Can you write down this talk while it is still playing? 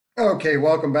Okay,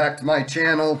 welcome back to my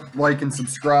channel. Like and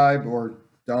subscribe, or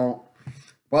don't.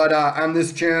 But on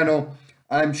this channel,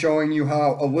 I'm showing you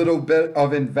how a little bit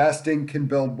of investing can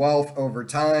build wealth over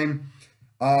time.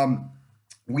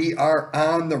 We are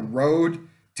on the road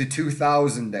to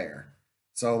Thousandaire.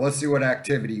 So let's see what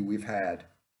activity we've had.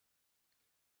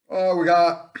 Oh, we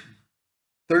got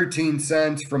 13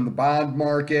 cents from the bond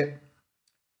market,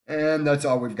 and that's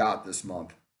all we've got this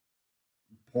month.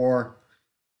 Poor.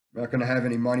 I'm not going to have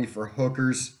any money for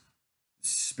hookers.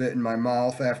 Spit in my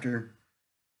mouth after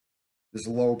this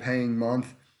low paying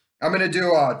month. I'm going to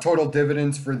do total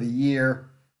dividends for the year,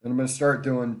 and I'm going to start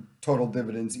doing total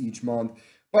dividends each month.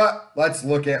 But let's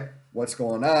look at what's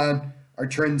going on. Our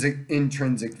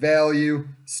intrinsic value,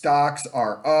 stocks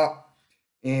are up,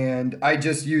 and I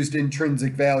just used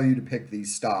intrinsic value to pick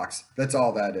these stocks. That's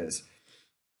all that is.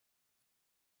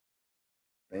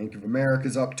 Bank of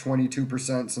America's up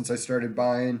 22% since I started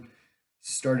buying.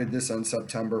 Started this on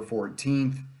September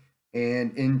 14th.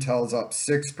 And Intel's up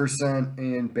 6%,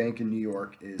 and Bank of New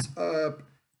York is up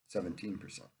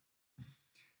 17%.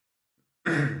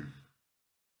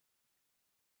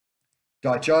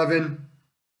 Dutch oven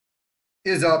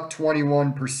is up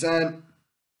 21%.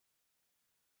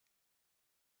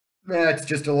 That's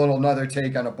just a little another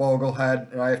take on a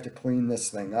Boglehead, and I have to clean this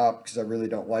thing up because I really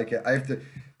don't like it.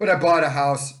 But I bought a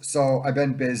house, so I've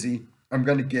been busy. I'm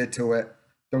going to get to it.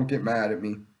 Don't get mad at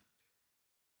me.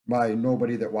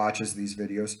 Nobody that watches these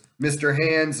videos. Mr.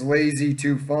 Hands, lazy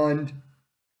to fund.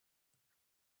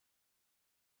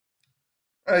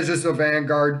 It's just a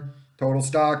Vanguard total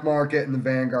stock market and the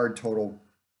Vanguard total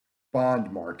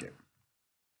bond market.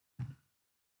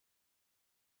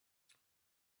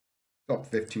 It's up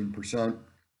 15%.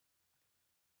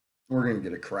 We're going to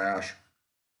get a crash.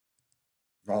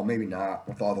 Well, maybe not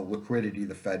with all the liquidity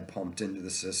the Fed pumped into the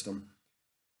system.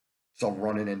 It's all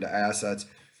running into assets.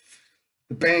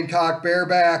 The Bangkok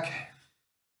bareback.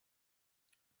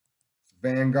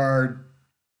 Vanguard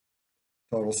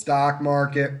total stock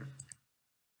market.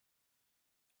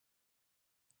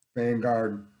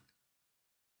 Vanguard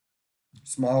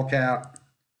small cap.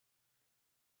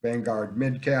 Vanguard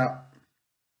mid cap.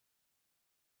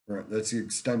 Right, that's the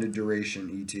extended duration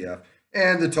ETF.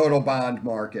 And the total bond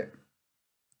market.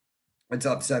 It's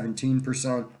up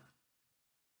 17%.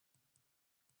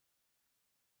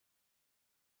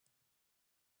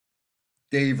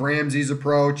 Dave Ramsey's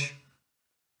approach.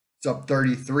 It's up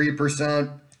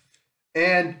 33%.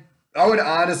 And I would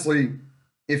honestly,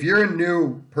 if you're a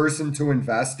new person to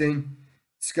investing,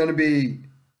 it's going to be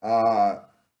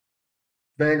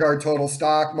Vanguard total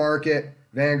stock market,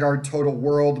 Vanguard total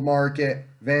world market,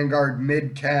 Vanguard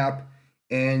mid cap,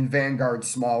 and Vanguard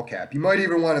small cap. You might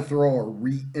even want to throw a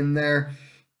REIT in there,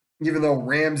 even though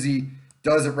Ramsey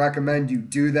doesn't recommend you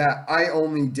do that. I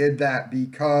only did that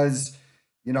because,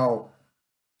 you know,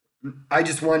 I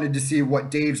just wanted to see what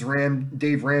Dave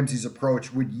Ramsey's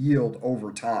approach would yield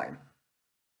over time.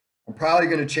 I'm probably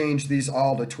going to change these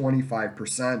all to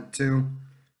 25% too,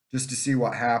 just to see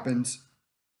what happens.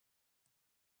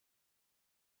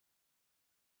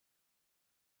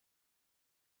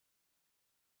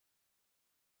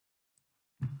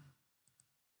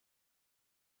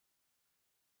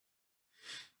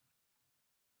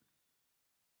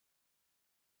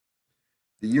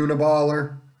 The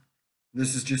Uniballer.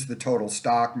 This is just the total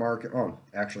stock market. Oh,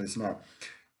 actually, it's not.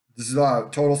 This is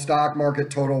total stock market,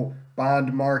 total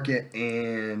bond market,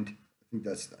 and I think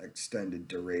that's the extended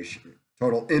duration.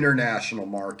 Total international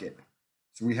market.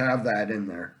 So we have that in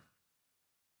there.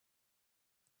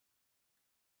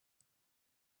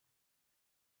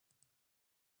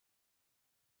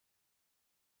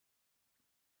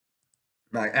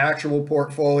 My actual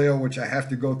portfolio, which I have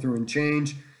to go through and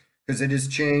change because it is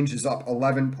changed, is up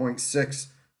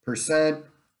 11.6%.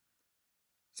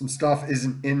 Some stuff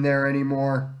isn't in there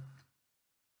anymore.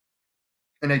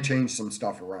 And I changed some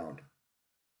stuff around.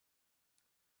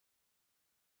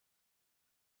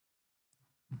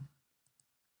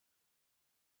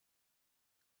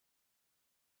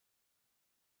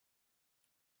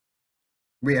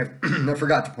 We have, I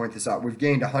forgot to point this out, we've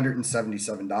gained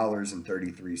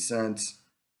 $177.33.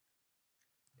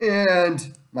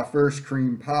 And my first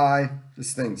cream pie,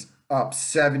 this thing's up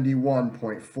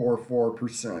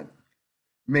 71.44%.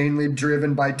 Mainly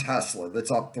driven by Tesla,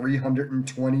 that's up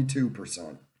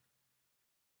 322%.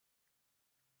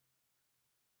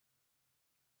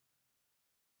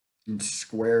 And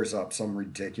Square's up some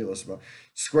ridiculous, but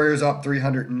Square's up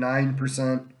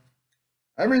 309%.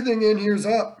 Everything in here's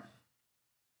up.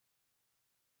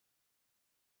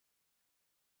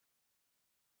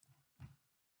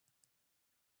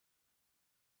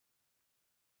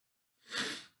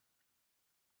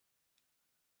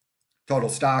 total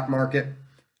stock market.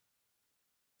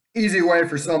 Easy way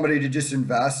for somebody to just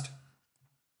invest.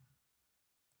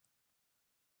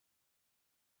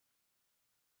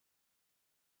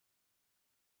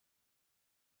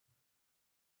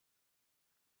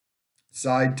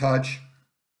 Side touch,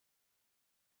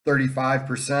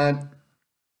 35%.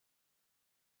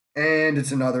 And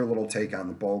it's another little take on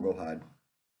the Boglehead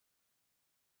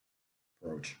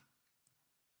approach.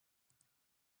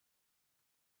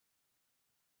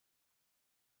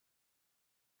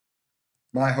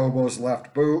 My Hobo's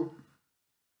left boot,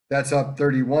 that's up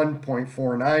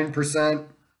 31.49%.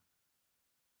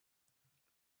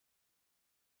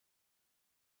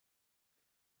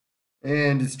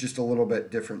 And it's just a little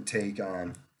bit different take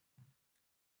on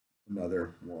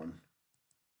another one.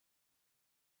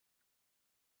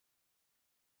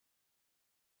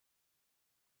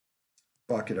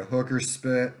 Bucket of hooker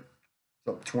spit, it's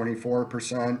up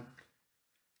 24%.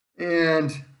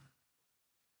 And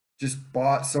just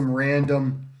bought some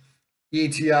random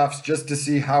ETFs just to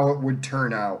see how it would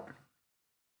turn out.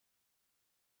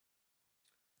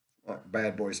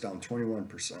 Bad boys down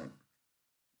 21%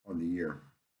 on the year.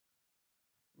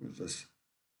 What is this?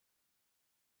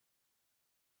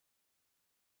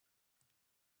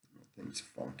 That thing's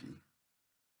funky.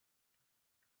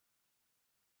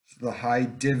 It's the high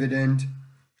dividend.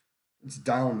 It's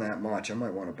down that much. I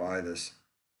might want to buy this.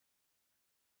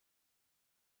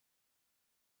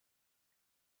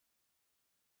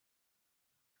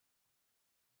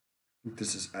 I think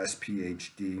this is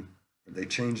SPHD. They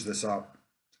changed this up.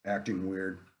 It's acting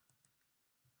weird.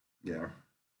 Yeah.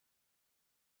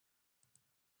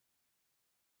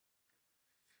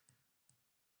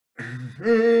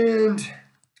 And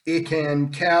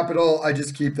Ecan Capital, I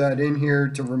just keep that in here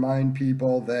to remind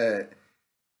people that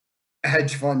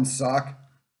hedge funds suck.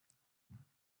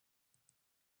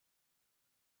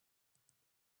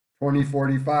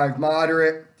 2045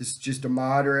 moderate. This is just a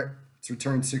moderate. It's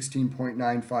returned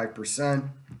 16.95%.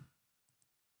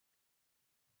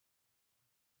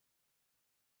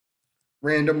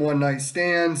 Random one night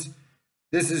stands.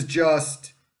 This is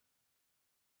just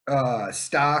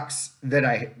stocks that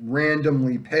I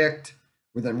randomly picked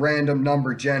with a random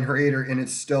number generator, and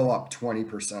it's still up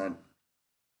 20%.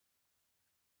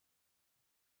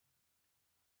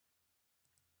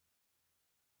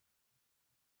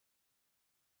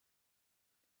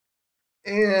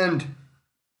 And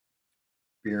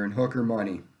beer and hooker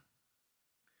money.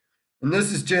 And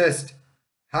this is just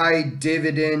high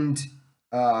dividend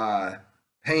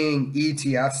paying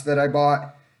ETFs that I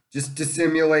bought just to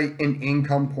simulate an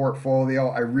income portfolio.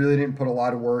 I really didn't put a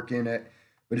lot of work in it,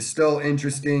 but it's still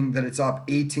interesting that it's up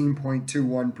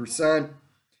 18.21%.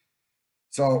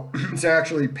 So it's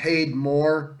actually paid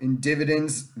more in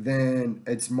dividends than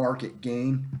its market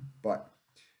gain. But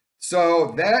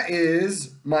so that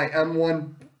is my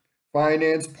M1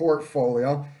 finance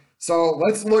portfolio. So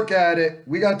let's look at it.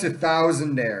 We got to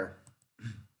Thousandaire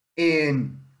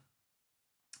in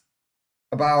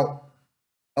about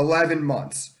 11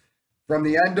 months, from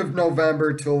the end of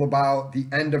November till about the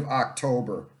end of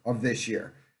October of this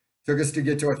year. Took us to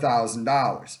get to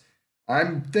 $1,000.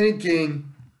 I'm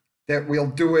thinking that we'll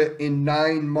do it in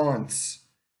 9 months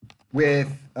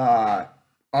with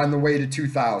on the way to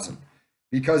 2,000,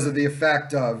 because of the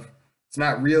effect of it's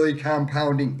not really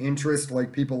compounding interest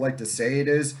like people like to say it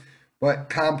is, but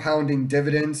compounding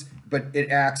dividends, but it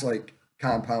acts like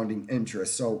compounding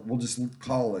interest. So we'll just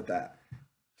call it that.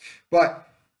 But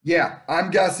yeah, I'm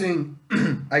guessing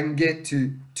I can get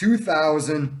to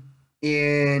 2,000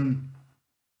 in,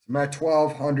 I'm at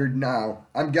 1,200 now.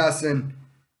 I'm guessing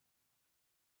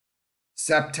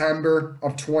September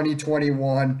of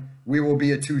 2021, we will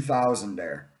be at 2,000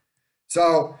 there.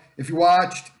 So if you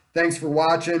watched, thanks for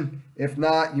watching. If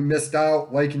not, you missed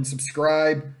out. Like and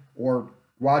subscribe or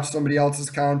watch somebody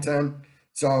else's content.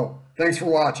 So thanks for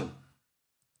watching.